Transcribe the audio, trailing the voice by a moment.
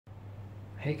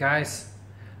Hey guys,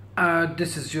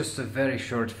 this is just a very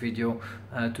short video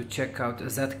to check out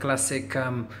ZClassic.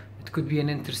 It could be an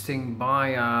interesting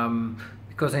buy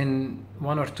because in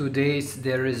 1 or 2 days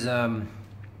there is a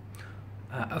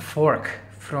fork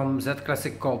from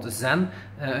ZClassic called ZEN,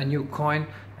 a new coin,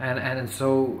 and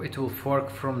so it will fork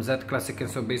from ZClassic, and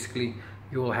so basically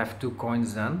you will have 2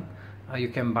 coins then. You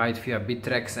can buy it via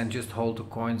Bittrex and just hold the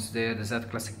coins there, the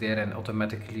ZClassic there, and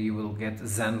automatically you will get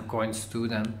ZEN coins too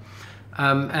then.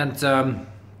 I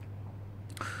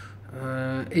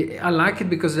like it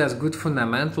because it has good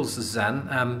fundamentals, ZEN.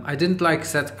 I didn't like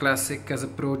ZClassic as a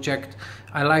project.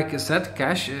 I like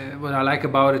Zcash. What I like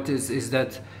about it is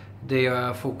that they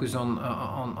focus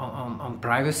on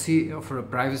privacy, offer a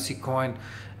privacy coin,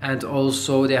 and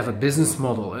also they have a business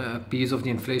model. A piece of the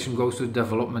inflation goes to the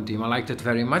development team. I liked it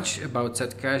very much about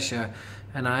Zcash,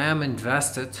 and I am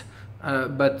invested,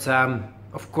 but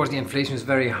of course the inflation is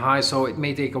very high, so it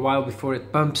may take a while before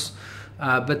it pumps,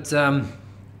 but I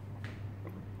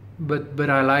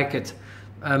like it.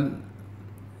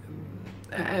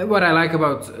 What I like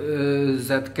about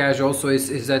Zcash also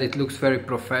is that it looks very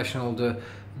professional. The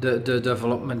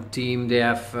development team, they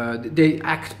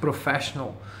act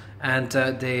professional, and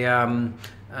they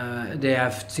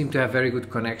seem to have very good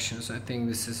connections. I think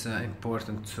this is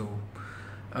important too.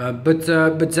 But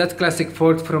ZClassic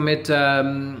forked from it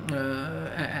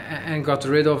and got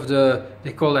rid of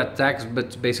they call that tax,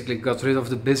 but basically got rid of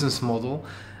the business model,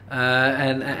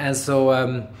 and so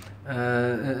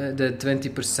the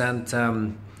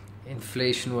 20%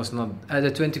 inflation was not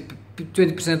the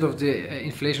 20% of the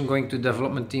inflation going to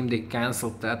development team. They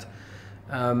cancelled that,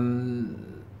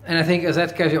 and I think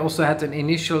Zcash also had an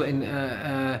initial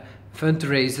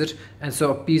fundraiser, and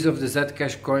so a piece of the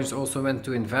Zcash coins also went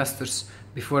to investors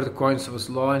before the coins was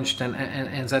launched, and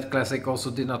ZClassic also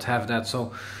did not have that.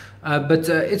 So but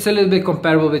it's a little bit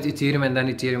comparable with Ethereum and then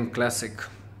Ethereum Classic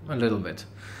a little bit.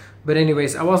 But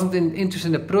anyways, I wasn't interested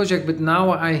in the project, but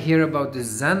now I hear about the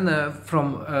ZEN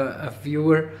from a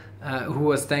viewer who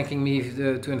was thanking me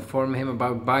to inform him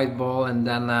about Byteball, and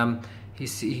then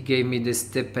he gave me this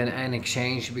tip in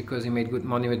exchange because he made good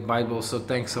money with Byteball, so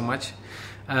thanks so much.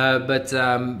 But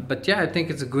yeah, I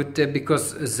think it's a good tip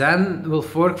because ZEN will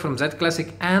fork from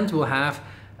ZClassic and will have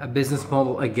a business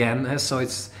model again, so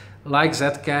it's like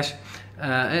Zcash.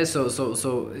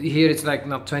 So here it's like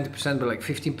not 20% but like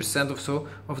 15% or so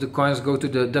of the coins go to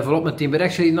the development team, but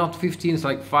actually not 15, it's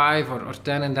like 5 or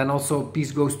 10, and then also a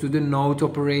piece goes to the node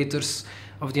operators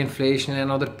of the inflation, and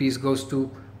another piece goes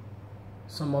to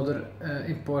some other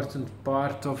important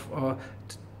part of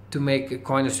to make a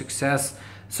coin a success.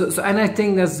 So and I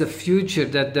think that's the future,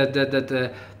 that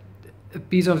a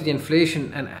piece of the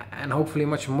inflation and hopefully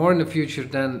much more in the future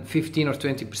than 15 or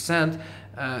 20%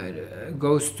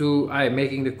 goes to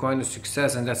making the coin a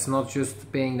success, and that's not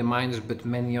just paying the miners but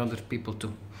many other people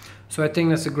too. So I think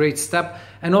that's a great step,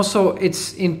 and also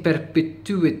it's in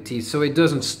perpetuity, so it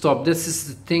doesn't stop. This is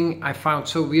the thing I found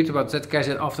so weird about Zcash,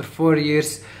 that after 4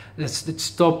 years it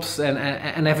stops,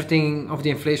 and everything of the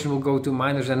inflation will go to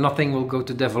miners and nothing will go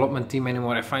to development team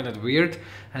anymore. I find that weird,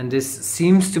 and this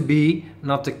seems to be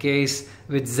not the case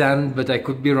with ZEN, but I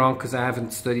could be wrong because I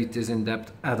haven't studied this in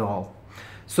depth at all.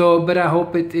 So, but I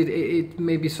hope it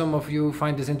maybe some of you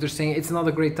find this interesting. It's not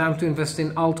a great time to invest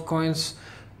in altcoins,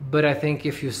 but I think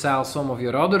if you sell some of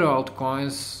your other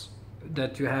altcoins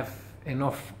that you have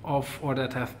enough of or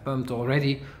that have pumped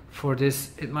already for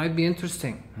this, it might be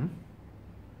interesting.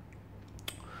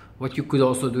 What you could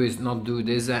also do is not do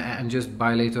this and just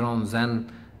buy later on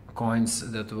ZEN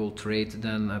coins that will trade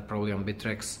then probably on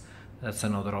Bittrex. That's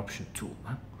another option too.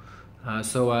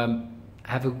 So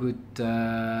have a good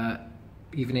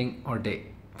evening or day.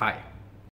 Bye.